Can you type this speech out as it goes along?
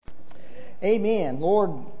Amen.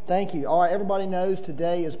 Lord, thank you. All right, everybody knows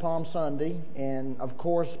today is Palm Sunday, and of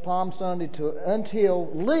course, Palm Sunday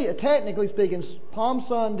technically speaking, Palm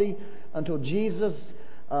Sunday until Jesus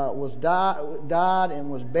died and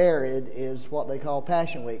was buried is what they call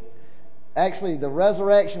Passion Week. Actually, the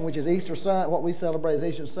resurrection, which is Easter Sunday, what we celebrate as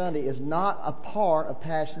Easter Sunday, is not a part of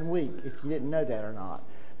Passion Week, if you didn't know that or not,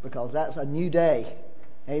 because that's a new day.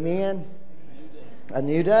 Amen? A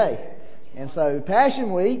new day. And so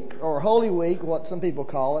Passion Week, or Holy Week, what some people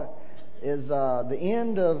call it, is the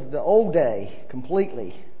end of the old day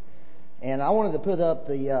completely. And I wanted to put up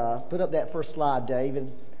that first slide,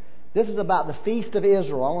 David. This is about the Feast of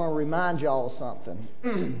Israel. I want to remind y'all of something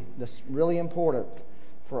that's really important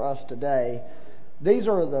for us today. These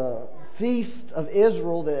are the Feast of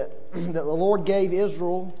Israel that the Lord gave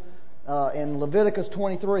Israel in Leviticus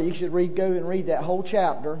 23. You should go and read that whole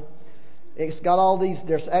chapter. It's got all these.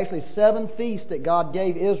 There's actually 7 feasts that God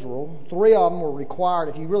gave Israel. 3 of them were required.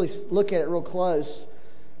 If you really look at it real close,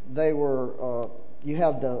 they were. You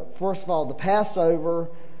have first of all, the Passover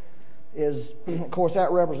is, of course, that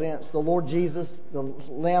represents the Lord Jesus, the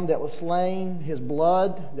Lamb that was slain, His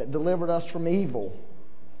blood that delivered us from evil,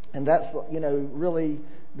 and that's really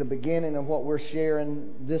the beginning of what we're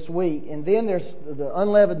sharing this week. And then there's the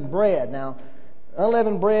unleavened bread. Now,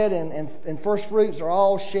 unleavened bread and first fruits are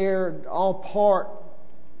all shared, all part.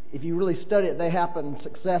 If you really study it, they happen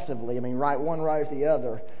successively. I mean, one right after the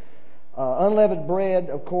other. Unleavened bread,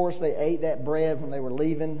 of course, they ate that bread when they were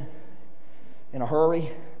leaving in a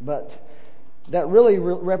hurry. But that really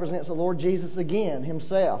represents the Lord Jesus again,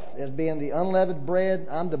 Himself, as being the unleavened bread.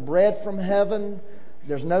 I'm the bread from heaven.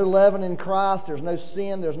 There's no leaven in Christ. There's no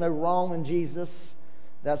sin. There's no wrong in Jesus.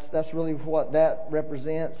 That's really what that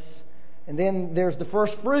represents. And then there's the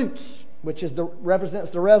first fruits, which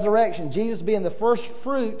represents the resurrection. Jesus being the first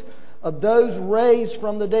fruit of those raised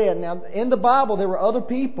from the dead. Now, in the Bible, there were other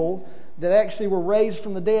people that actually were raised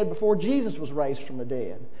from the dead before Jesus was raised from the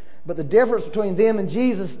dead. But the difference between them and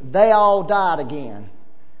Jesus, they all died again.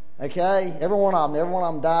 Okay? Every one of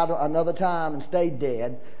them died another time and stayed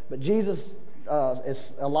dead. But Jesus is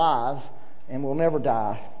alive and will never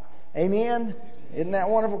die. Amen? Isn't that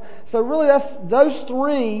wonderful? So really, those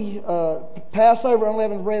 3, Passover,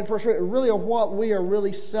 unleavened bread, and first fruit, really are what we are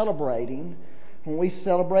really celebrating when we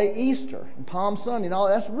celebrate Easter and Palm Sunday and all.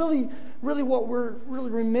 That's really what we're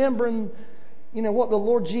really remembering. What the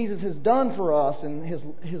Lord Jesus has done for us and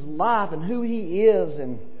His life and who He is.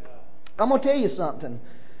 And I'm going to tell you something.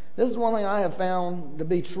 This is one thing I have found to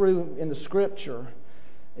be true in the Scripture.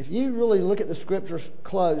 If you really look at the Scriptures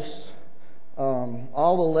close,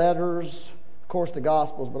 all the letters, of course the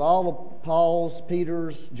Gospels, but all of Paul's,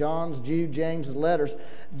 Peter's, John's, Jude, James's letters,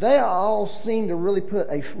 they all seem to really put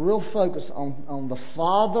a real focus on the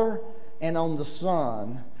Father and on the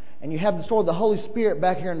Son. And you have the Holy Spirit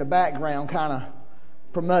back here in the background kind of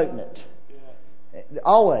promoting it. Yeah.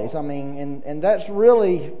 Always. I mean, and that's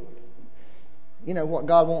really, what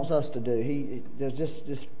God wants us to do. There's just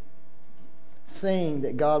this thing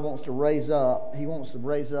that God wants to raise up. He wants to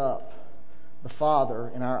raise up the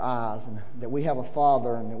Father in our eyes, and that we have a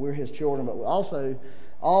Father and that we're His children. But also,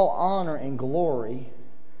 all honor and glory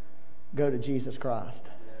go to Jesus Christ.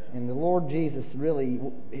 And the Lord Jesus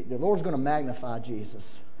the Lord's going to magnify Jesus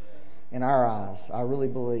in our eyes, I really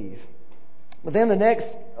believe. But then the next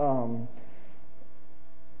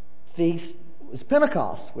feast is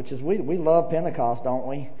Pentecost, which is we love Pentecost, don't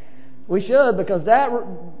we? We should, because that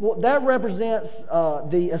represents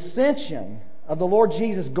the ascension of the Lord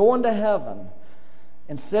Jesus going to heaven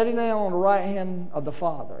and sitting down on the right hand of the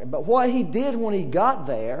Father. But what He did when He got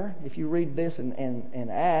there, if you read this in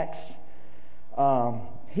Acts,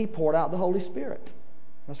 He poured out the Holy Spirit.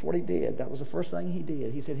 That's what He did. That was the first thing He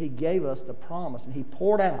did. He said He gave us the promise and He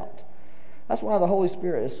poured out. That's why the Holy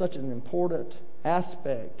Spirit is such an important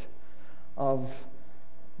aspect of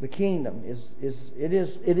the kingdom. He is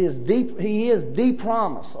the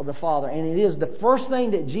promise of the Father, and it is the first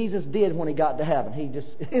thing that Jesus did when He got to heaven.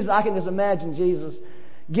 I can just imagine Jesus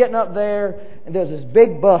getting up there, and there's this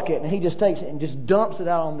big bucket, and He just takes it and just dumps it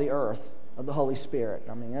out on the earth of the Holy Spirit.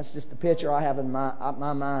 I mean, that's just the picture I have in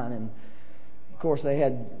my mind. And of course, they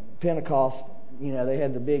had Pentecost. They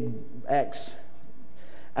had the big Acts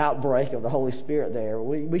outbreak of the Holy Spirit there.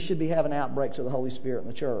 We should be having outbreaks of the Holy Spirit in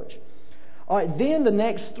the church. All right, then the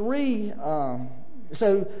next 3.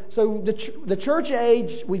 So the church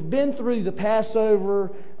age, we've been through the Passover,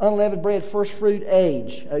 unleavened bread, first fruit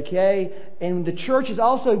age. Okay, and the church has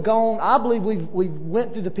also gone. I believe we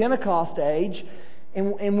went through the Pentecost age,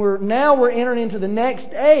 and we're entering into the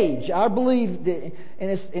next age. I believe that,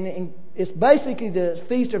 and it's basically the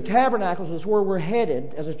Feast of Tabernacles is where we're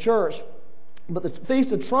headed as a church But the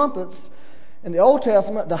Feast of Trumpets in the Old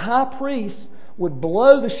Testament, the high priest would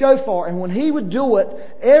blow the shofar, and when he would do it,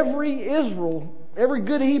 every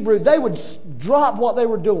good Hebrew, they would drop what they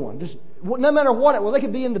were doing. Just no matter what it was, they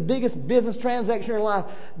could be in the biggest business transaction in their life,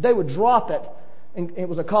 they would drop it, and it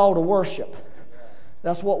was a call to worship.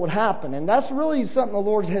 That's what would happen, and that's really something the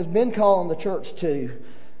Lord has been calling the church to,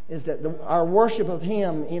 is that our worship of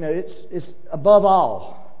Him, it's above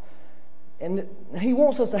all. And He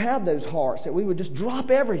wants us to have those hearts, that we would just drop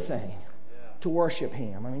everything to worship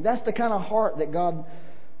Him. I mean, that's the kind of heart that God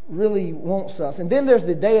really wants us. And then there's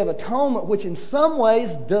the Day of Atonement, which in some ways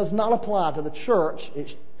does not apply to the church.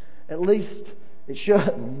 At least it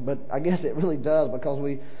shouldn't, but I guess it really does, because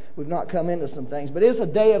we've not come into some things. But it's a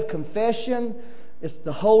day of confession. It's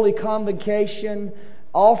the holy convocation,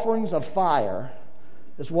 offerings of fire.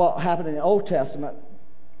 That's what happened in the Old Testament.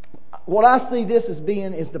 What I see this as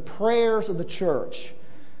being is the prayers of the church.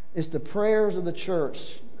 It's the prayers of the church,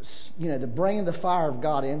 to bring the fire of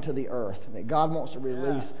God into the earth that God wants to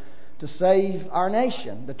release to save our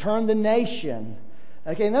nation, to turn the nation.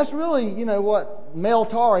 Okay, and that's really, what Mel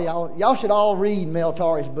Tari, y'all should all read Mel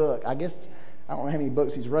Tari's book. I guess, I don't know how many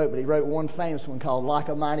books he's wrote, but he wrote one famous one called Like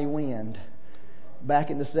a Mighty Wind back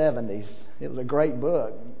in the 70s. It was a great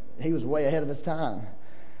book. He was way ahead of his time.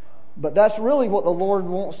 But that's really what the Lord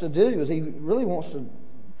wants to do, is He really wants to...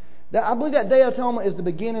 I believe that Day of Atonement is the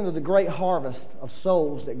beginning of the great harvest of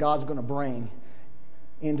souls that God's going to bring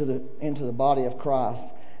into the body of Christ.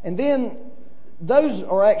 And then those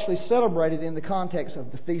are actually celebrated in the context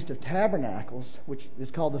of the Feast of Tabernacles, which is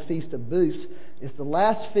called the Feast of Booths. It's the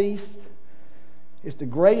last feast. It's the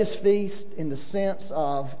greatest feast in the sense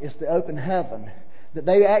of it's the open heaven. That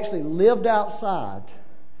they actually lived outside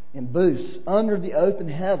in booths under the open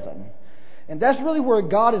heaven. And that's really where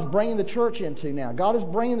God is bringing the church into now. God is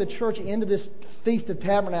bringing the church into this Feast of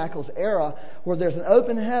Tabernacles era where there's an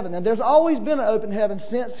open heaven. And there's always been an open heaven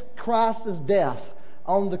since Christ's death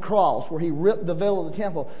on the cross, where He ripped the veil of the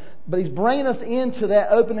temple. But He's bringing us into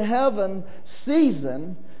that open heaven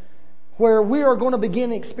season where we are going to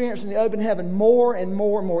begin experiencing the open heaven more and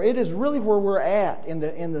more and more. It is really where we're at in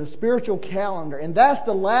the spiritual calendar. And that's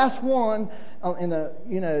the last one in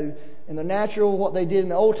the natural, what they did in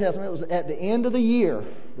the Old Testament. It was at the end of the year.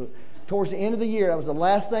 Towards the end of the year, that was the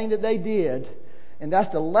last thing that they did. And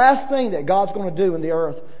that's the last thing that God's going to do in the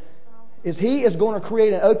earth, is He is going to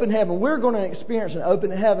create an open heaven. We're going to experience an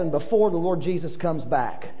open heaven before the Lord Jesus comes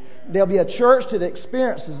back. There'll be a church that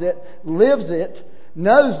experiences it, lives it,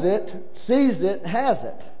 knows it, sees it, has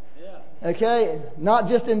it. Okay? Not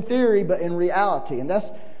just in theory, but in reality. And that's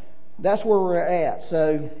where we're at.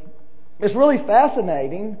 So it's really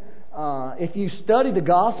fascinating. If you study the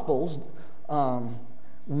Gospels,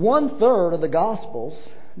 1/3 of the Gospels,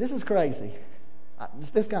 this is crazy.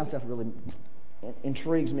 This kind of stuff really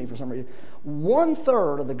intrigues me for some reason.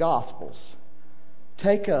 1/3 of the Gospels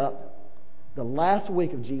take up the last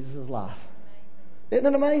week of Jesus' life. Isn't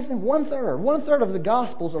it amazing? 1/3. 1/3 of the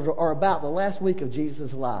Gospels are about the last week of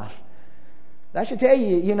Jesus' life. That should tell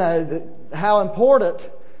you, how important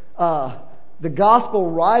the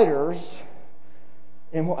Gospel writers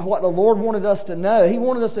and what the Lord wanted us to know. He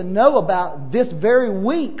wanted us to know about this very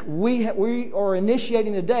week we are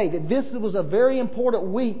initiating today. That this was a very important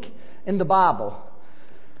week in the Bible,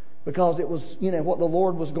 because it was, what the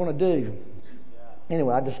Lord was going to do.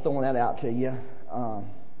 Anyway, I'm just throwing that out to you.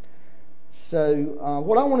 So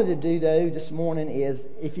what I wanted to do, though, this morning is,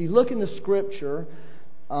 if you look in the Scripture,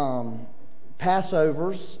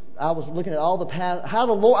 Passovers. I was looking at all how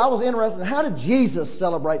the Lord. I was interested in how did Jesus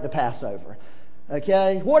celebrate the Passover.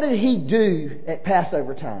 Okay, what did He do at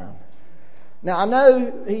Passover time? Now I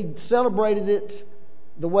know He celebrated it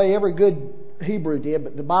the way every good Hebrew did,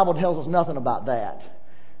 but the Bible tells us nothing about that.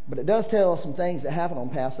 But it does tell us some things that happen on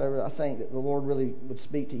Passover. I think that the Lord really would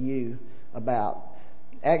speak to you about.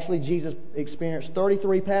 Actually, Jesus experienced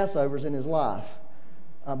 33 Passovers in His life.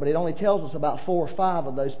 But it only tells us about 4 or 5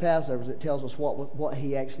 of those Passovers. It tells us what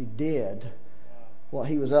He actually did, what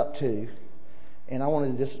He was up to. And I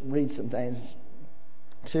wanted to just read some things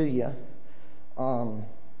to you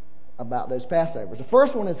about those Passovers. The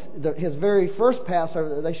first one is His very first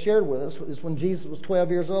Passover that they shared with us is when Jesus was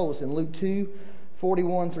 12 years old. It's in Luke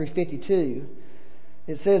 2:41 through 52.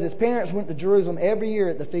 It says His parents went to Jerusalem every year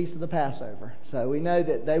at the Feast of the Passover. So we know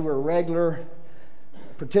that they were regular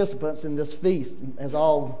participants in this feast, as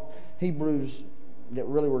all Hebrews that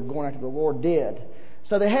really were going after the Lord did.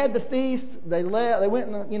 So they had the feast. They left. They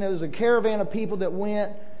went. There was a caravan of people that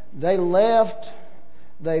went. They left.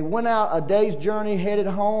 They went out a day's journey, headed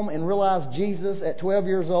home, and realized Jesus at 12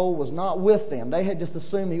 years old was not with them. They had just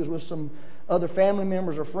assumed He was with some other family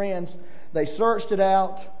members or friends. They searched it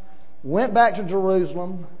out, went back to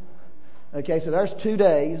Jerusalem. Okay, so there's 2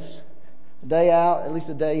 days, a day out, at least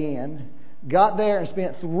a day in. Got there and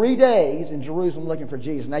spent 3 days in Jerusalem looking for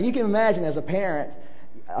Jesus. Now you can imagine as a parent,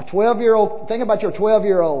 a 12-year-old, think about your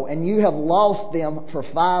 12-year-old, and you have lost them for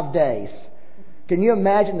 5 days. Can you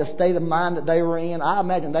imagine the state of mind that they were in? I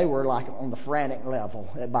imagine they were like on the frantic level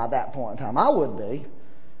by that point in time. I would be.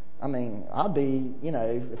 I mean, I'd be,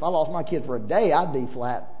 if I lost my kid for a day, I'd be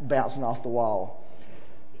flat bouncing off the wall.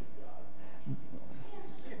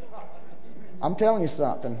 I'm telling you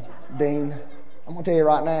something, Dean. I'm going to tell you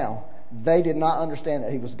right now. They did not understand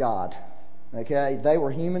that He was God. Okay? They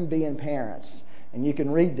were human being parents. And you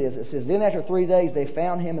can read this. It says, Then after 3 days they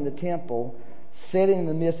found Him in the temple, sitting in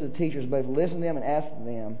the midst of the teachers, both listening to them and asking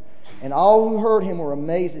them. And all who heard Him were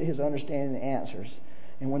amazed at His understanding the answers.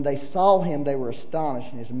 And when they saw Him, they were astonished.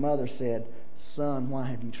 And His mother said, Son,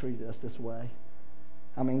 why have you treated us this way?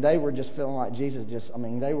 I mean, they were just feeling like Jesus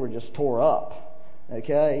they were just tore up.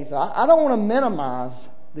 Okay? So I don't want to minimize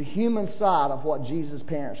the human side of what Jesus'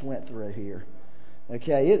 parents went through here.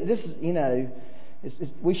 Okay?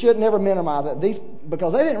 We should never minimize it.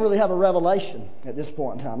 Because they didn't really have a revelation at this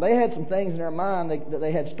point in time. They had some things in their mind that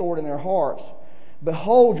they had stored in their hearts.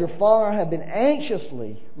 Behold, your Father had been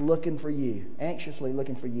anxiously looking for you. Anxiously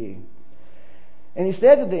looking for you. And He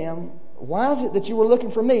said to them, Why is it that you were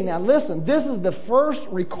looking for me? Now listen, this is the first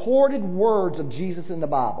recorded words of Jesus in the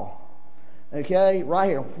Bible. Okay, right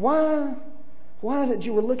here. Why is it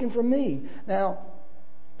you were looking for me? Now,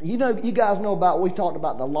 you guys know we've talked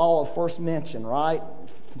about the law of first mention, right?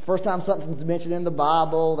 First time something's mentioned in the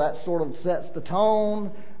Bible, that sort of sets the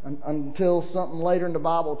tone until something later in the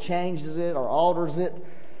Bible changes it or alters it.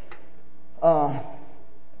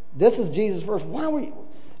 This is Jesus' first. Why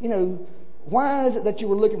is it that you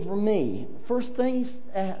were looking for me? First thing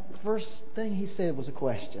He said was a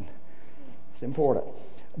question. It's important.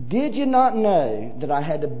 Did you not know that I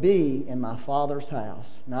had to be in my Father's house?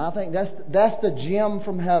 Now, I think that's the gem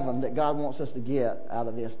from heaven that God wants us to get out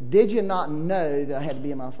of this. Did you not know that I had to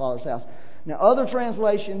be in my Father's house? Now, other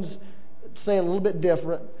translations say a little bit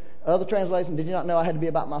different. Other translations, did you not know I had to be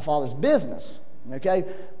about my Father's business? Okay.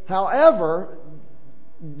 However,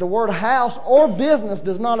 the word house or business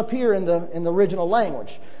does not appear in the original language.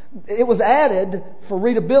 It was added for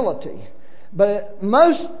readability. But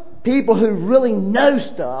most people who really know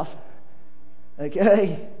stuff,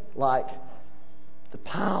 okay, like the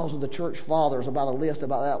piles of the church fathers, about a list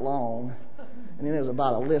about that long, and then there's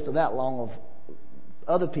about a list of that long of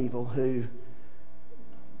other people who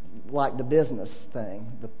like the business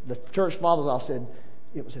thing. The church fathers all said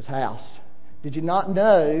it was His house. Did you not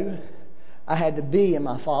know I had to be in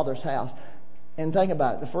my Father's house? And think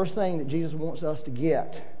about it. The first thing that Jesus wants us to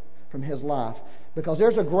get from His life, because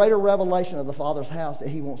there's a greater revelation of the Father's house that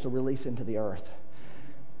He wants to release into the earth.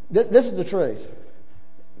 This is the truth.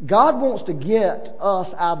 God wants to get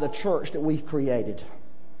us out of the church that we've created.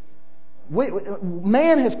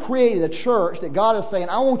 Man has created a church that God is saying,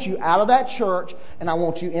 I want you out of that church and I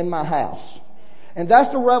want you in my house. And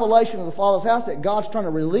that's the revelation of the Father's house that God's trying to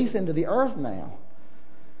release into the earth now.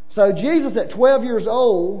 So Jesus at 12 years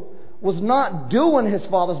old was not doing His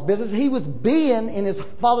Father's business. He was being in His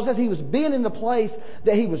Father's house. He was being in the place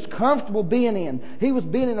that He was comfortable being in. He was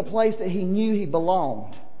being in a place that He knew He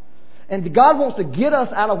belonged. And God wants to get us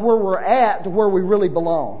out of where we're at to where we really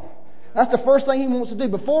belong. That's the first thing He wants to do.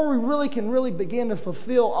 Before we really can begin to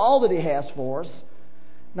fulfill all that He has for us.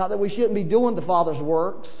 Not that we shouldn't be doing the Father's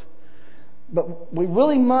works. But we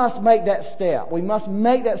really must make that step. We must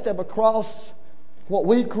make that step across what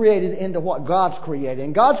we've created into what God's created.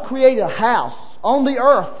 And God's created a house on the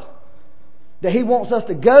earth that He wants us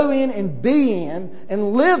to go in and be in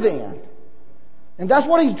and live in. And that's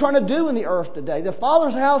what He's trying to do in the earth today. The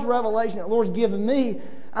Father's house revelation that the Lord's given me,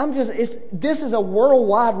 this is a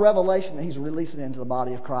worldwide revelation that He's releasing into the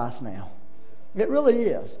body of Christ now. It really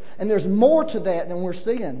is. And there's more to that than we're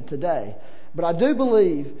seeing today. But I do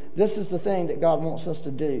believe this is the thing that God wants us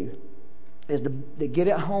to do, is to get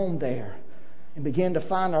at home there and begin to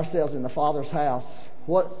find ourselves in the Father's house.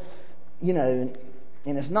 And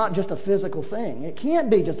it's not just a physical thing. It can't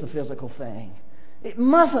be just a physical thing. It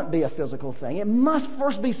mustn't be a physical thing. It must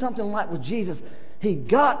first be something like with Jesus. He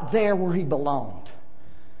got there where He belonged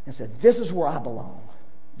and said, this is where I belong.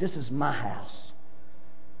 This is my house.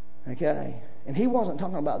 Okay? And He wasn't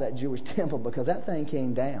talking about that Jewish temple, because that thing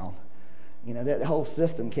came down. That whole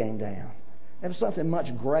system came down. It was something much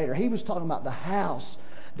greater. He was talking about the house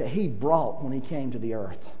that He brought when He came to the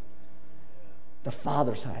earth. The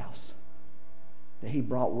Father's house that He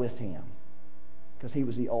brought with Him. Because He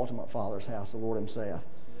was the ultimate Father's house, the Lord Himself.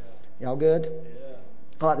 Yeah. Y'all good? Yeah.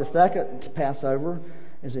 All right, the second Passover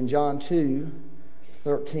is in John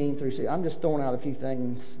 2:13 through 6. I'm just throwing out a few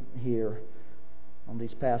things here on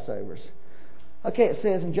these Passovers. Okay, it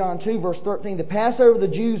says in John 2, verse 13, the Passover of the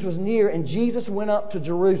Jews was near, and Jesus went up to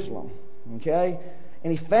Jerusalem. Okay?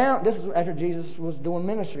 And he found, this is after Jesus was doing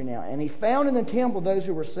ministry now, and he found in the temple those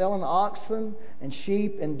who were selling oxen and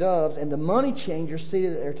sheep and doves, and the money changers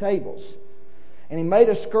seated at their tables. And he made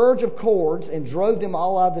a scourge of cords and drove them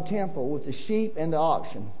all out of the temple with the sheep and the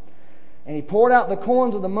oxen. And he poured out the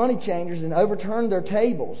coins of the money changers and overturned their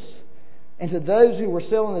tables. And to those who were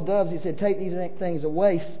selling the doves, he said, take these things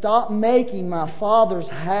away. Stop making my Father's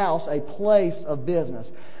house a place of business.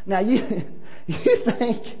 Now, you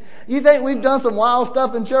think we've done some wild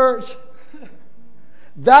stuff in church?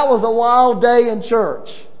 That was a wild day in church.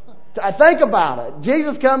 Think about it.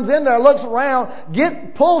 Jesus comes in there, looks around,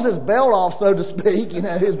 pulls his belt off, so to speak,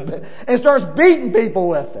 and starts beating people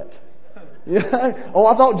with it. Yeah. Oh,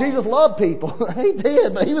 I thought Jesus loved people. He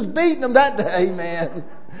did, but he was beating them that day, man.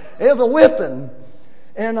 It was a whipping.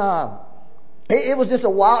 And it was just a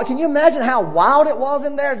wild... Can you imagine how wild it was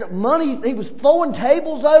in there? Money, he was throwing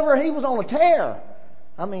tables over. He was on a tear.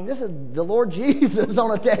 I mean, this is the Lord Jesus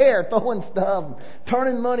on a tear, throwing stuff,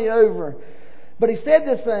 turning money over. But he said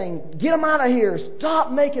this thing, get them out of here.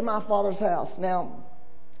 Stop making my Father's house. Now,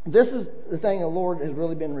 this is the thing the Lord has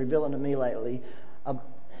really been revealing to me lately.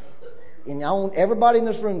 And I want everybody in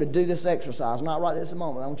this room to do this exercise. Not right at this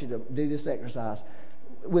moment. I want you to do this exercise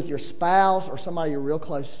with your spouse or somebody you're real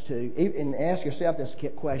close to, and ask yourself this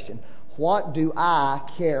question: what do I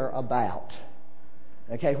care about?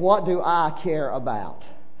 Okay, what do I care about?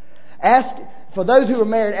 For those who are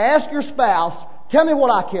married, ask your spouse, tell me what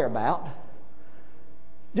I care about.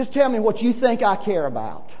 Just tell me what you think I care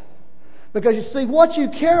about. Because you see, what you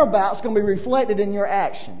care about is going to be reflected in your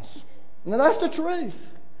actions. Now that's the truth.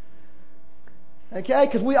 Okay?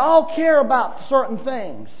 Because we all care about certain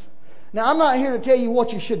things. Now, I'm not here to tell you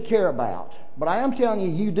what you should care about, but I am telling you,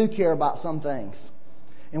 you do care about some things.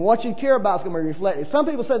 And what you care about is going to be reflected. Some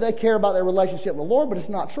people say they care about their relationship with the Lord, but it's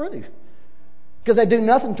not true. Because they do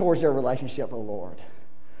nothing towards their relationship with the Lord.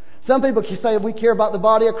 Some people say we care about the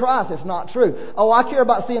body of Christ. It's not true. Oh, I care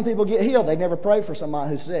about seeing people get healed. They never pray for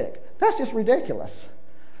somebody who's sick. That's just ridiculous.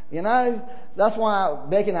 You know, that's why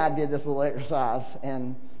Becky and I did this little exercise,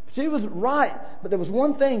 and she was right, but there was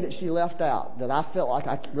one thing that she left out that I felt like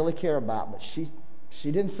I really care about, but she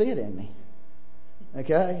didn't see it in me.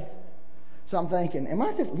 Okay? So I'm thinking,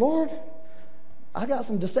 Lord, I got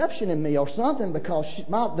some deception in me or something, because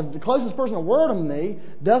the closest person in the world to me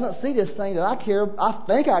doesn't see this thing that I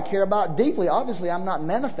think I care about deeply. Obviously, I'm not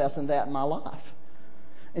manifesting that in my life.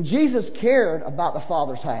 And Jesus cared about the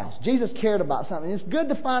Father's house. Jesus cared about something. It's good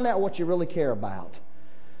to find out what you really care about.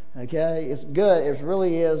 Okay, it's good. It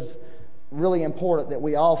really is really important that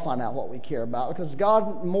we all find out what we care about, because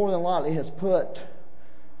God more than likely has put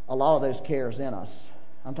a lot of those cares in us.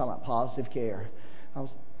 I'm talking about positive care. I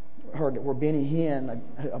heard that where Benny Hinn,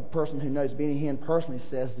 a person who knows Benny Hinn personally,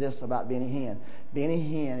 says this about Benny Hinn. Benny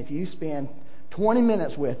Hinn, if you spend 20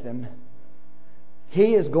 minutes with him,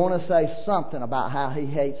 he is going to say something about how he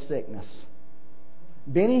hates sickness.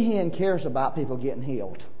 Benny Hinn cares about people getting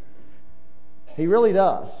healed. He really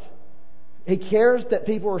does. He cares that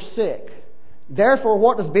people are sick. Therefore,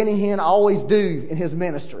 what does Benny Hinn always do in his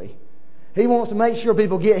ministry? He wants to make sure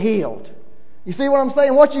people get healed. You see what I'm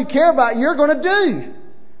saying? What you care about, you're going to do.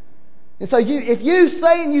 And so if you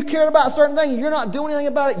say and you care about certain things and you're not doing anything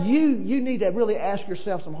about it, you need to really ask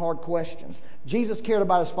yourself some hard questions. Jesus cared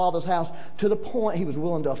about his Father's house to the point he was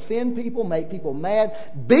willing to offend people, make people mad,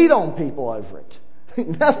 beat on people over it.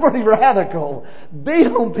 That's pretty radical. Beat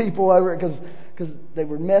on people over it because they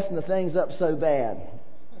were messing the things up so bad.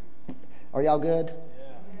 Are y'all good?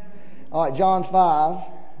 Yeah. All right, John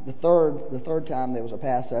 5, the third time there was a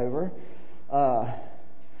Passover.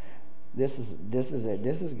 This is it.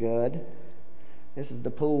 This is good. This is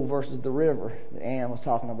the pool versus the river that Ann was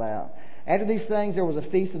talking about. After these things, there was a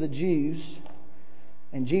feast of the Jews,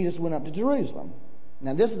 and Jesus went up to Jerusalem.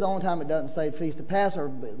 Now, this is the only time it doesn't say Feast of Passover,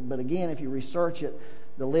 but again, if you research it,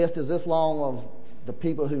 the list is this long of the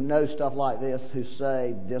people who know stuff like this, who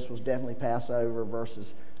say this was definitely Passover, versus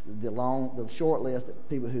the short list of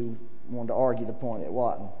people who wanted to argue the point it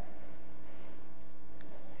wasn't.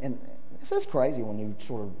 And it's just crazy when you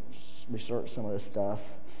sort of research some of this stuff.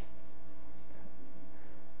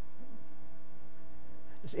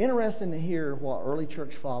 It's interesting to hear what early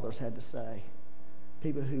church fathers had to say.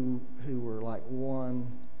 People who were like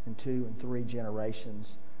 1 and 2 and 3 generations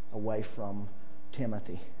away from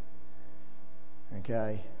Timothy.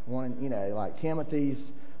 Okay? Like Timothy's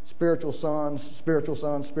spiritual son.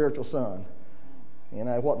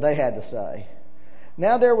 what they had to say.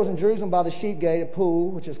 Now there was in Jerusalem by the sheep gate a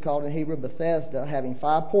pool, which is called in Hebrew Bethesda, having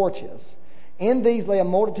 5 porches. In these lay a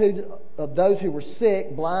multitude of those who were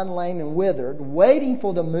sick, blind, lame, and withered, waiting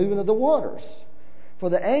for the moving of the waters. For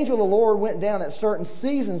the angel of the Lord went down at certain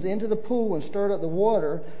seasons into the pool and stirred up the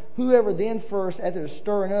water. Whoever then first, after the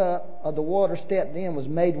stirring up of the water, stepped in was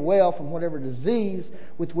made well from whatever disease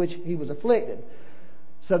with which he was afflicted.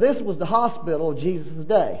 So this was the hospital of Jesus'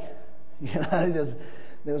 day.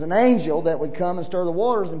 There was an angel that would come and stir the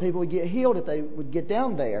waters, and people would get healed if they would get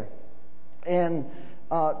down there. And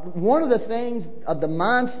one of the things of the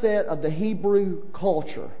mindset of the Hebrew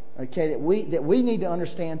culture, that we need to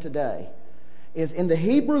understand today, is in the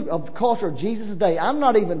Hebrew of the culture of Jesus' day. I'm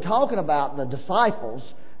not even talking about the disciples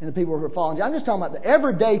and the people who were following. I'm just talking about the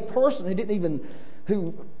everyday person who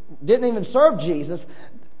didn't even serve Jesus.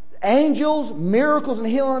 Angels, miracles, and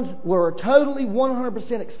healings were totally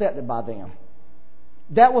 100% accepted by them.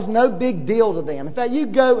 That was no big deal to them. In fact, you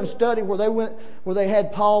go and study where they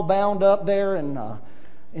had Paul bound up there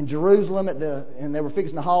in Jerusalem and they were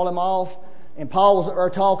fixing to haul him off, and Paul was there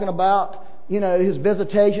talking about his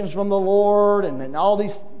visitations from the Lord and all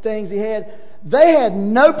these things he had. They had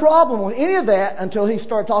no problem with any of that until he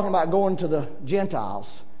started talking about going to the Gentiles.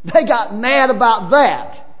 They got mad about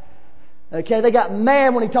that. They got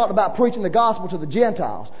mad when he talked about preaching the gospel to the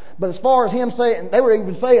Gentiles. But as far as him saying, they were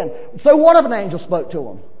even saying, so what if an angel spoke to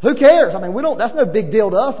him? Who cares? That's no big deal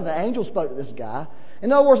to us if an angel spoke to this guy.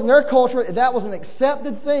 In other words, in their culture, that was an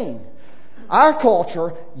accepted thing. Our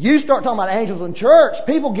culture, you start talking about angels in church,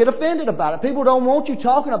 people get offended about it. People don't want you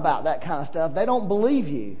talking about that kind of stuff. They don't believe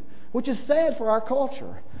you, which is sad for our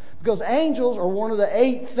culture. Because angels are one of the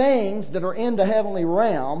 8 things that are in the heavenly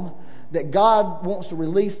realm that God wants to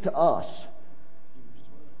release to us.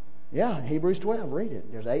 Yeah, Hebrews 12, read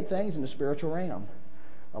it. There's 8 things in the spiritual realm.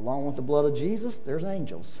 Along with the blood of Jesus, there's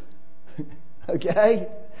angels. Okay?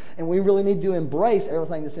 And we really need to embrace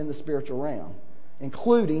everything that's in the spiritual realm,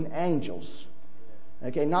 including angels.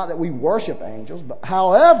 Okay, not that we worship angels, but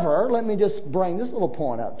however, let me just bring this little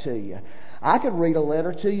point up to you. I could read a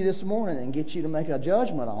letter to you this morning and get you to make a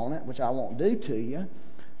judgment on it, which I won't do to you,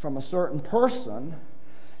 from a certain person,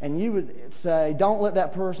 and you would say, don't let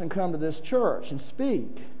that person come to this church and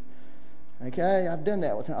speak. Okay, I've done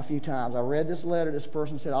that with him a few times. I read this letter. This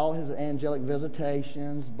person said all his angelic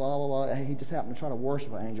visitations, blah, blah, blah. He just happened to try to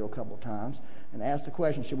worship an angel a couple of times and asked the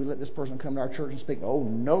question, should we let this person come to our church and speak? Oh,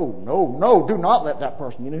 no, do not let that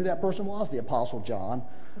person. You know who that person was? The Apostle John.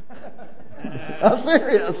 I'm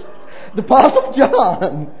serious. The Apostle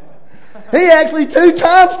John. He actually 2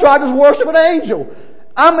 times tried to worship an angel.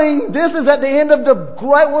 This is at the end of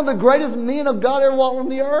one of the greatest men of God ever walked on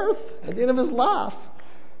the earth, at the end of his life.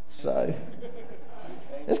 So,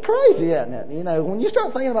 it's crazy, isn't it? When you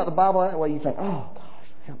start thinking about the Bible that way, you think, oh, gosh,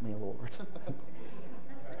 help me, Lord.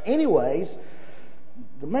 Anyways,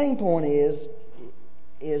 the main point is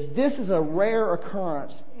this is a rare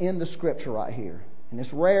occurrence in the Scripture right here. And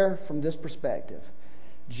it's rare from this perspective.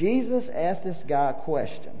 Jesus asked this guy a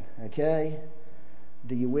question, okay?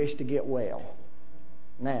 Do you wish to get well?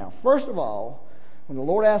 Now, first of all, when the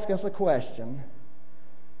Lord asks us a question,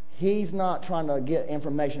 He's not trying to get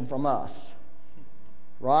information from us,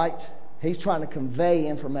 right? He's trying to convey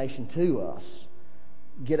information to us,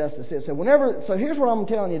 get us to sit. So here's what I'm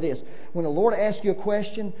telling you this. When the Lord asks you a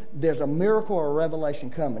question, there's a miracle or a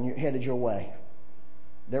revelation coming. You're headed your way.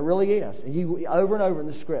 There really is. Over and over in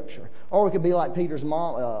the Scripture. Or it could be like Peter's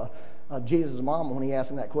mom, Jesus' mom, when he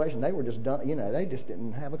asked him that question. They were just done. They just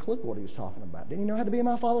didn't have a clue what he was talking about. Didn't you know how to be in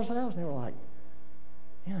my Father's house? And they were like,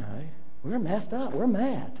 we're messed up. We're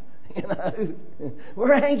mad.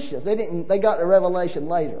 We're anxious. They got the revelation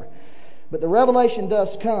later. But the revelation does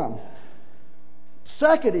come.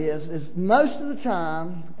 Second is most of the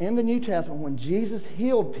time in the New Testament when Jesus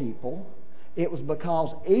healed people, it was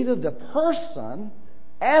because either the person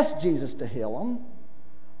asked Jesus to heal them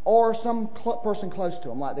or some person close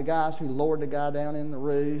to him, like the guys who lowered the guy down in the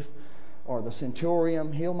roof or the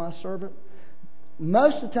centurion, heal my servant.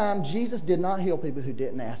 Most of the time Jesus did not heal people who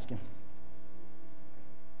didn't ask Him.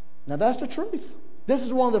 Now that's the truth. This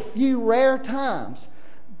is one of the few rare times.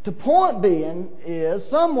 The point being is,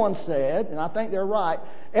 someone said, and I think they're right,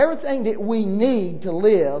 everything that we need to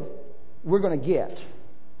live, we're going to get.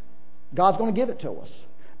 God's going to give it to us.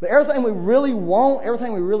 But everything we really want,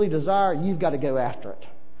 everything we really desire, you've got to go after it.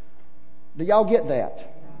 Do y'all get that?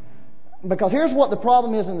 Because here's what the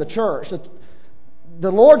problem is in the church. The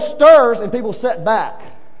Lord stirs and people sit back.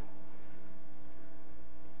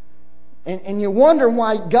 And you wonder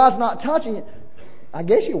why God's not touching it. I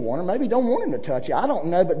guess you want him. Maybe you don't want him to touch you. I don't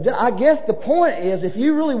know. But I guess the point is, if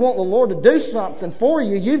you really want the Lord to do something for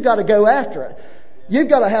you, you've got to go after it. You've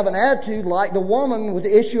got to have an attitude like the woman with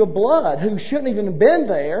the issue of blood, who shouldn't even have been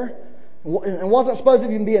there and wasn't supposed to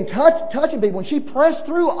even be touching people. And she pressed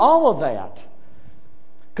through all of that.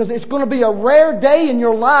 Because it's going to be a rare day in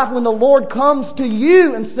your life when the Lord comes to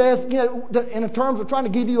you and says, in terms of trying to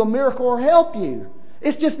give you a miracle or help you.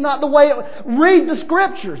 It's just not the way read the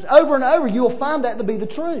Scriptures over and over. You will find that to be the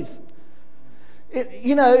truth.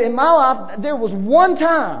 In my life, there was one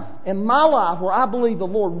time in my life where I believe the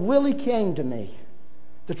Lord really came to me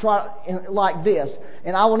to try like this.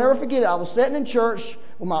 And I will never forget it. I was sitting in church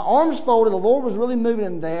with my arms folded. The Lord was really moving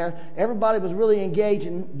in there. Everybody was really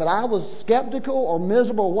engaging. But I was skeptical or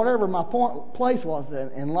miserable or whatever my place was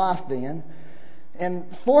in life then. And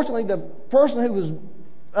fortunately, the person who was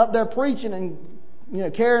up there preaching and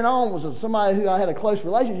carrying on was somebody who I had a close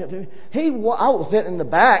relationship to. I was sitting in the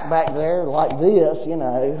back there like this,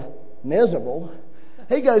 miserable.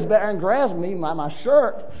 He goes back there and grabs me by my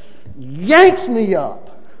shirt, yanks me up.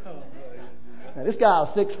 Now, this guy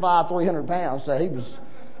was 6'5", 300 pounds, so he was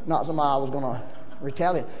not somebody I was going to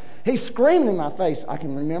retaliate. He's screaming in my face. I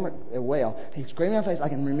can remember it well. He's screaming in my face. I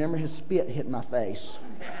can remember his spit hitting my face.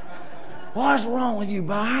 What's wrong with you,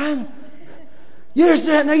 Byron? You're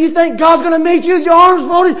sitting there, you think God's going to meet you with your arms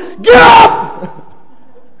folded? Get up!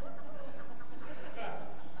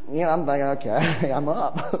 I'm thinking, okay, I'm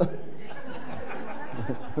up.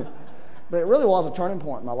 But it really was a turning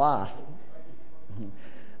point in my life.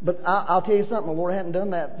 But I'll tell you something, the Lord hadn't done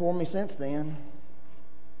that for me since then.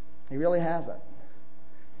 He really hasn't.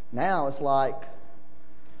 Now it's like,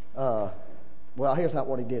 here's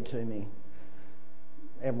what He did to me.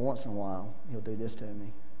 Every once in a while, He'll do this to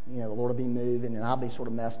me. The Lord will be moving, and I'll be sort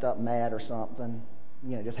of messed up, mad or something.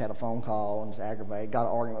 Just had a phone call and was aggravated. Got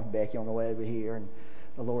an argument with Becky on the way over here, and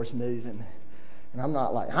the Lord's moving. And I'm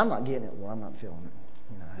not getting it, Lord. I'm not feeling it.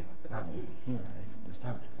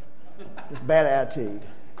 Just bad attitude.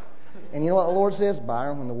 And you know what the Lord says?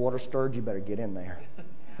 Byron, when the water's stirred, you better get in there.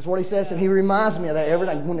 That's what He says, and He reminds me of that every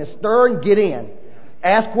day. When it's stirred, get in.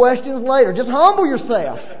 Ask questions later. Just humble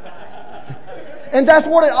yourself. And that's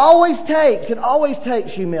what it always takes. It always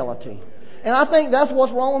takes humility. And I think that's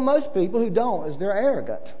what's wrong with most people who don't, is they're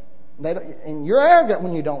arrogant. And you're arrogant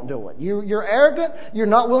when you don't do it. You're arrogant. You're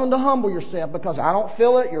not willing to humble yourself because I don't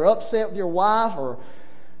feel it. You're upset with your wife or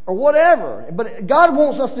whatever. But God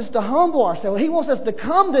wants us just to humble ourselves. He wants us to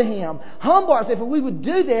come to Him, humble ourselves. If we would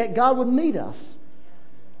do that, God would meet us.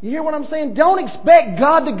 You hear what I'm saying? Don't expect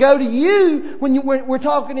God to go to you when we're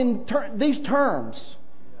talking in these terms.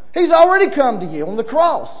 He's already come to you on the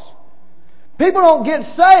cross. People don't get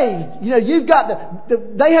saved. You've got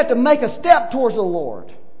they have to make a step towards the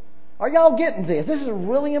Lord. Are y'all getting this? This is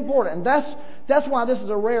really important. And that's why this is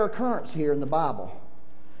a rare occurrence here in the Bible.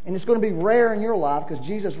 And it's going to be rare in your life because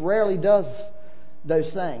Jesus rarely does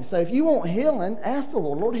those things. So if you want healing, ask the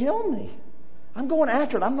Lord, Lord, heal me. I'm going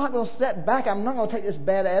after it. I'm not going to sit back. I'm not going to take this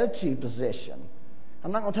bad attitude position.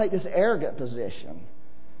 I'm not going to take this arrogant position.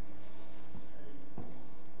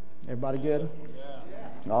 Everybody good?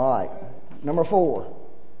 Yeah. All right. Number 4.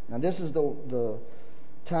 Now this is the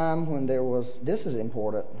time when there was. This is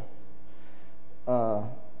important.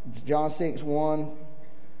 John 6:1.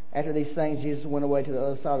 After these things, Jesus went away to the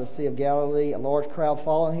other side of the Sea of Galilee. A large crowd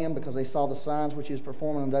followed Him because they saw the signs which He was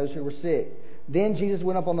performing on those who were sick. Then Jesus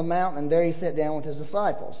went up on the mountain, and there He sat down with His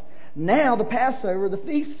disciples. Now the Passover, the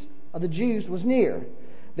feast of the Jews, was near.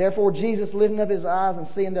 Therefore Jesus, lifting up His eyes and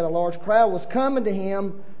seeing that a large crowd was coming to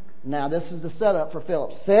Him. Now this is the setup for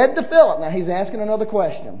Philip. Said to Philip. Now He's asking another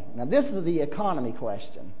question. Now this is the economy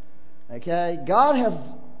question. Okay? God has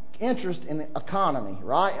interest in the economy,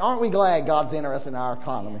 right? Aren't we glad God's interested in our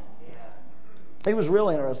economy? He was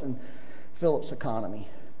really interested in Philip's economy.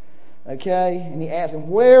 Okay? And He asked him,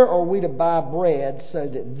 where are we to buy bread so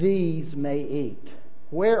that these may eat?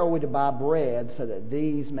 Where are we to buy bread so that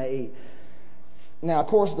these may eat? Now, of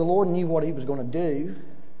course, the Lord knew what He was going to do,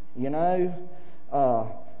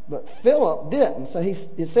 but Philip didn't. So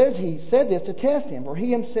it says He said this to test him, for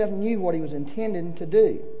He Himself knew what He was intending to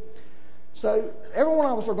do. So every one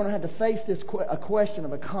of us are going to have to face a question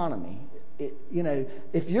of economy.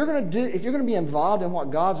 If you're going to be involved in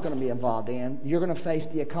what God's going to be involved in, you're going to face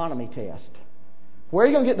the economy test. Where are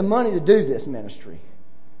you going to get the money to do this ministry?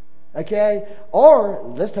 Okay?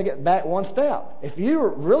 Or let's take it back one step. If you're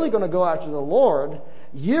really going to go after the Lord,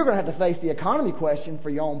 you're going to have to face the economy question for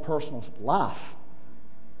your own personal life.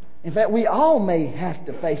 In fact, we all may have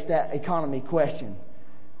to face that economy question.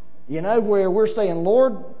 Where we're saying,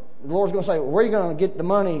 Lord, the Lord's going to say, where are you going to get the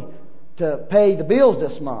money to pay the bills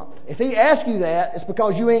this month. If He asks you that, it's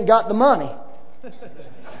because you ain't got the money.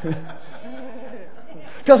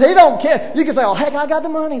 Because He don't care. You can say, oh, heck, I got the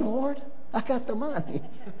money, Lord. I got the money.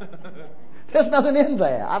 There's nothing in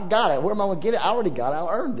there. I've got it. Where am I going to get it? I already got it. I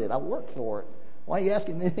earned it. I worked for it. Why are you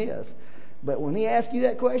asking me this? But when He asks you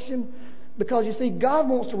that question, because you see, God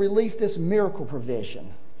wants to release this miracle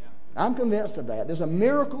provision. I'm convinced of that. There's a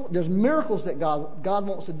miracle. There's miracles that God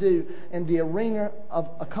wants to do in the arena of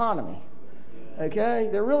economy. Okay?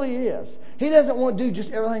 There really is. He doesn't want to do just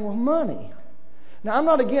everything with money. Now, I'm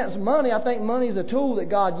not against money. I think money is a tool that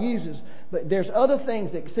God uses. But there's other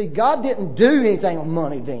things that, see, God didn't do anything with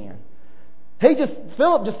money then.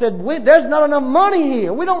 Philip just said, there's not enough money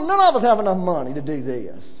here. None of us have enough money to do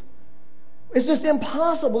this. It's just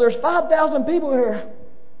impossible. There's 5,000 people here.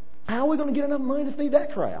 How are we going to get enough money to feed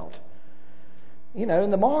that crowd? In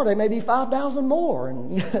tomorrow there may be 5,000 more.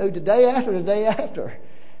 And, the day after,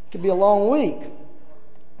 It could be a long week.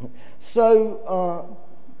 So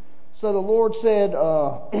the Lord said,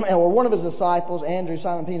 one of His disciples, Andrew,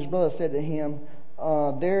 Simon Peter's brother, said to Him,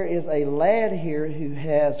 there is a lad here who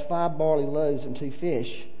has 5 barley loaves and 2 fish.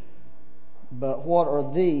 But what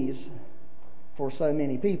are these for so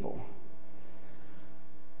many people?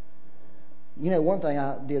 One thing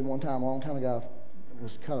I did one time, a long time ago, I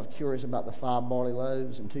was kind of curious about the 5 barley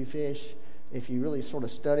loaves and 2 fish. If you really sort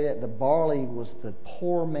of study it, the barley was the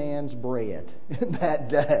poor man's bread that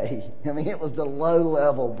day. I mean, it was the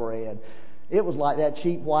low-level bread. It was like that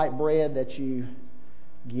cheap white bread that you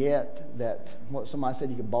get, that what somebody said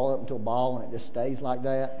you could ball it up into a ball and it just stays like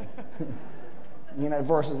that.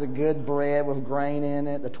 Versus the good bread with grain in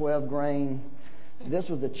it, the 12 grain. This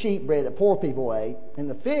was the cheap bread that poor people ate. And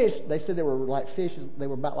the fish, they said they were like fishes, they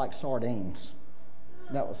were about like sardines.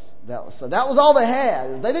 That was all they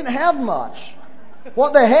had. They didn't have much.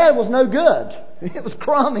 What they had was no good. It was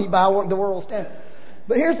crummy by the world's standard.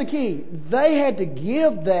 But here's the key. They had to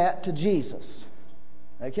give that to Jesus.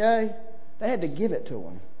 Okay? They had to give it to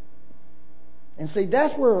Him. And see,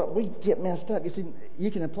 that's where we get messed up. You see,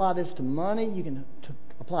 you can apply this to money. You can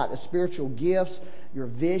apply it to spiritual gifts, your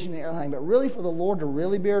vision and everything. But really, for the Lord to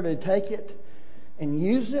really be able to take it and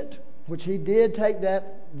use it, which He did take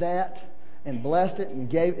that and blessed it and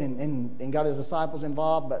gave and got His disciples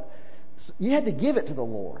involved. But you had to give it to the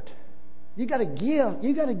Lord. You got to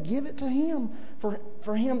give it to Him for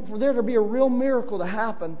there to be a real miracle to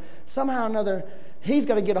happen. Somehow or another, He's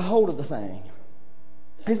got to get a hold of the thing.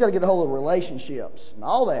 He's got to get a hold of relationships and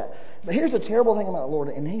all that. But here's the terrible thing about the Lord,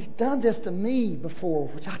 and He's done this to me before,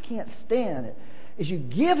 which I can't stand it, is you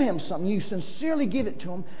give Him something, you sincerely give it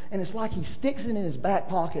to Him, and it's like He sticks it in His back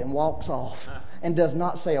pocket and walks off and does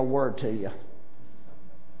not say a word to you.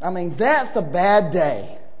 I mean, that's a bad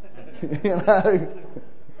day.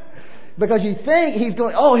 Because you think He's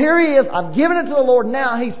going, oh, here He is, I've given it to the Lord,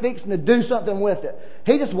 now He's fixing to do something with it.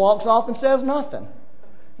 He just walks off and says nothing.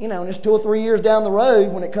 And it's 2 or 3 years down the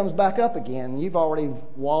road when it comes back up again. You've already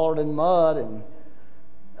wallowed in mud. And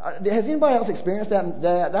has anybody else experienced that?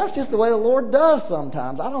 That's just the way the Lord does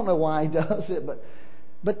sometimes. I don't know why He does it, but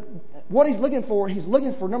what He's looking for,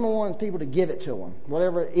 number one, people to give it to Him.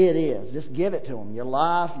 Whatever it is, just give it to Him. Your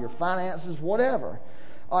life, your finances, whatever.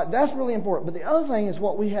 That's really important. But the other thing is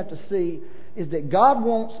what we have to see is that God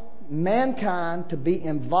wants mankind to be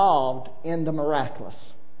involved in the miraculous.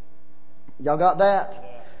 Y'all got that? Yeah.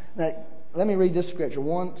 Now, let me read this scripture.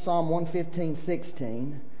 Psalm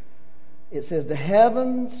 115:16. It says, the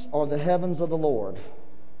heavens are the heavens of the Lord.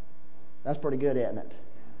 That's pretty good, isn't it?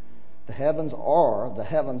 The heavens are the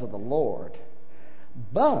heavens of the Lord.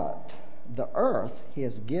 But the earth He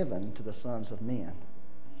has given to the sons of men.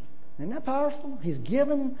 Isn't that powerful? He's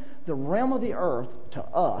given the realm of the earth to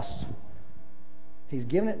us. He's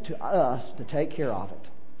given it to us to take care of it.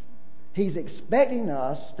 He's expecting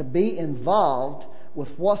us to be involved with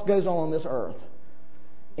what goes on this earth.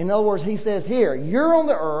 In other words, He says here, you're on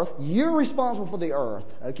the earth, you're responsible for the earth,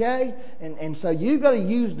 okay? And so you've got to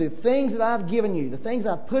use the things that I've given you, the things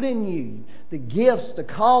I've put in you, the gifts, the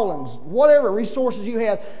callings, whatever resources you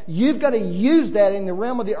have, you've got to use that in the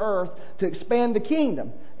realm of the earth to expand the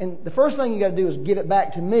kingdom. And the first thing you got to do is give it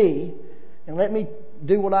back to me and let me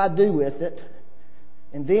do what I do with it.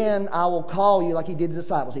 And then I will call you like He did the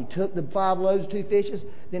disciples. He took the 5 loaves, 2 fishes,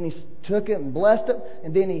 then He took it and blessed it,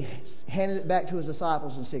 and then He handed it back to His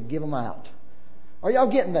disciples and said, give them out. Are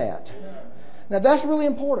y'all getting that? Now that's really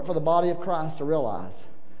important for the body of Christ to realize.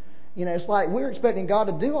 It's like we're expecting God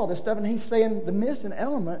to do all this stuff, and He's saying the missing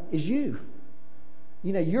element is you.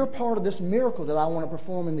 You're part of this miracle that I want to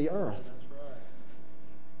perform in the earth.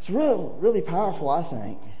 It's really, really powerful, I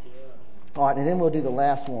think. All right, and then we'll do the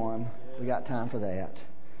last one. We got time for that.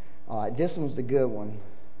 All right, this one's the good one.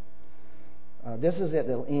 This is at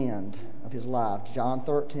the end of his life. John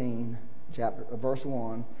 13, verse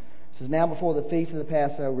 1. It says, "Now before the feast of the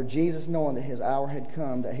Passover, Jesus, knowing that his hour had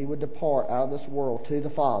come, that he would depart out of this world to the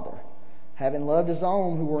Father. Having loved his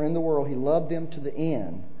own who were in the world, he loved them to the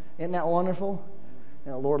end." Isn't that wonderful?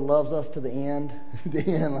 The Lord loves us to the end. The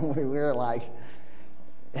end. We're like,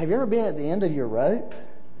 have you ever been at the end of your rope?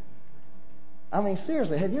 I mean,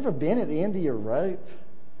 seriously, have you ever been at the end of your rope?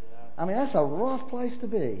 I mean, that's a rough place to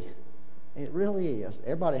be. It really is.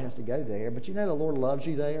 Everybody has to go there, but you know the Lord loves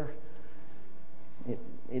you there.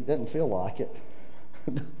 It doesn't feel like it.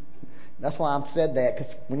 That's why I've said that,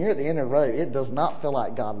 because when you're at the end of the road, it does not feel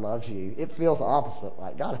like God loves you. It feels the opposite,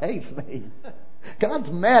 like God hates me. God's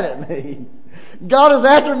mad at me. God is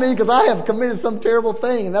after me because I have committed some terrible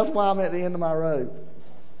thing, and that's why I'm at the end of my rope.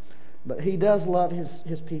 But He does love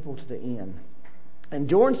His people to the end. And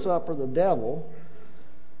during supper, the devil,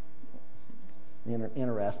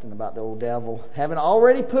 interesting about the old devil, having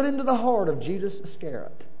already put into the heart of Judas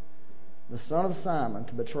Iscariot, the son of Simon,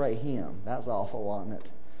 to betray Him. That's awful, wasn't it?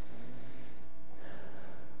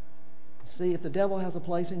 See, if the devil has a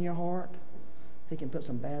place in your heart, he can put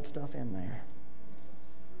some bad stuff in there.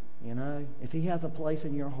 You know, if he has a place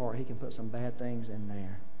in your heart, he can put some bad things in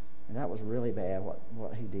there. And that was really bad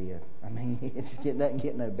what he did. I mean, it doesn't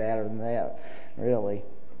get no better than that, really.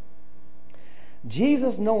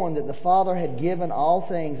 Jesus, knowing that the Father had given all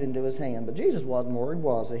things into His hand, but Jesus wasn't worried,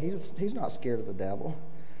 was he? He's not scared of the devil.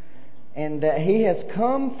 And that He has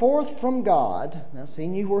come forth from God. Now, He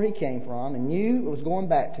knew where He came from and knew it was going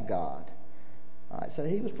back to God. All right, so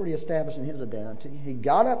He was pretty established in His identity. He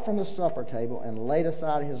got up from the supper table and laid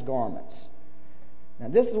aside His garments. Now,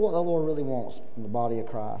 this is what the Lord really wants from the body of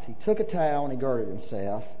Christ. He took a towel and He girded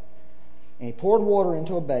Himself, and He poured water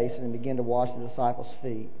into a basin and began to wash the disciples'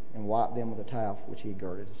 feet and wipe them with a towel which He had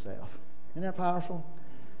girded Himself. Isn't that powerful?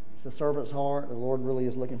 It's the servant's heart. The Lord really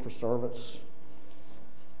is looking for servants.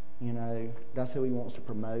 You know, that's who He wants to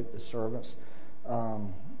promote, the servants.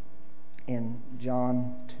 In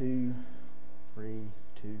John 2,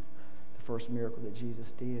 the first miracle that Jesus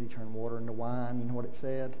did, He turned water into wine. You know what it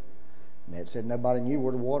said? And it said nobody knew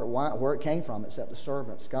where it came from except the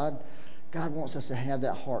servants. God wants us to have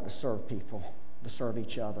that heart to serve people, to serve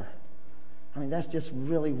each other. I mean, that's just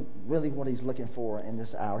really, really what He's looking for in this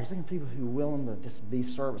hour. He's looking for people who are willing to just be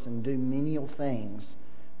servants and do menial things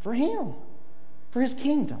for Him, for His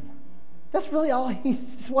kingdom. That's really all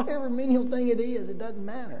whatever menial thing it is, it doesn't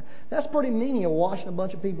matter. That's pretty menial, washing a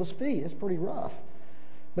bunch of people's feet. It's pretty rough.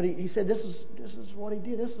 But he said this is what He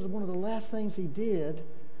did. This is one of the last things He did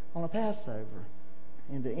on a Passover,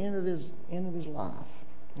 in the end of his life.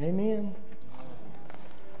 Amen.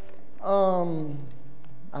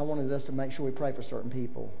 I wanted us to make sure we pray for certain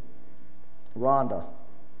people. Rhonda,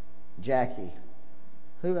 Jackie,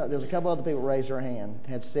 there's a couple other people raised their hand,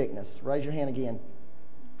 had sickness. Raise your hand again.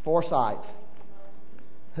 Forsyth.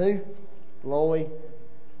 Who? Loy.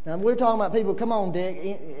 Now we're talking about people. Come on,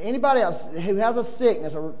 Dick. Anybody else who has a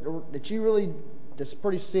sickness or that's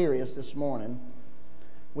pretty serious this morning?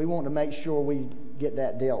 We want to make sure we get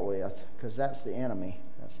that dealt with, because that's the enemy.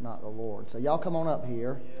 That's not the Lord. So y'all come on up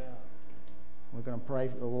here. We're going to pray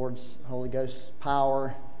for the Lord's Holy Ghost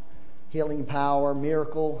power, healing power,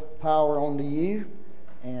 miracle power onto you.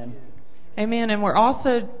 And amen. And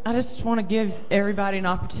I just want to give everybody an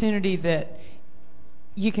opportunity that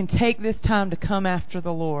you can take this time to come after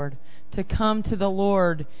the Lord, to come to the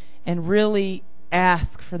Lord and really ask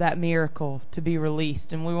for that miracle to be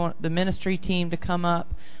released. And we want the ministry team to come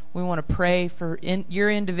up. We want to pray for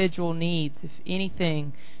your individual needs. If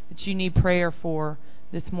anything that you need prayer for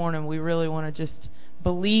this morning, we really want to just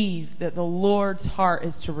believe that the Lord's heart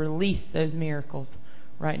is to release those miracles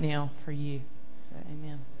right now for you. So,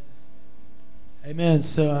 amen.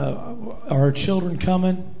 Amen. So our children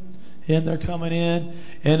coming in, they're coming in.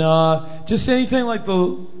 And just anything like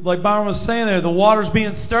Byron was saying there, the water's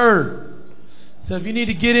being stirred. So if you need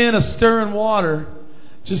to get in a stirring water,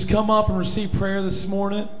 just come up and receive prayer this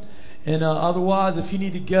morning. And otherwise, if you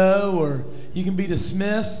need to go, or you can be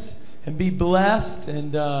dismissed and be blessed.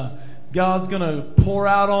 And God's going to pour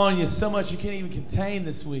out on you so much you can't even contain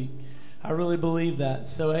this week. I really believe that.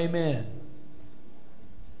 So amen.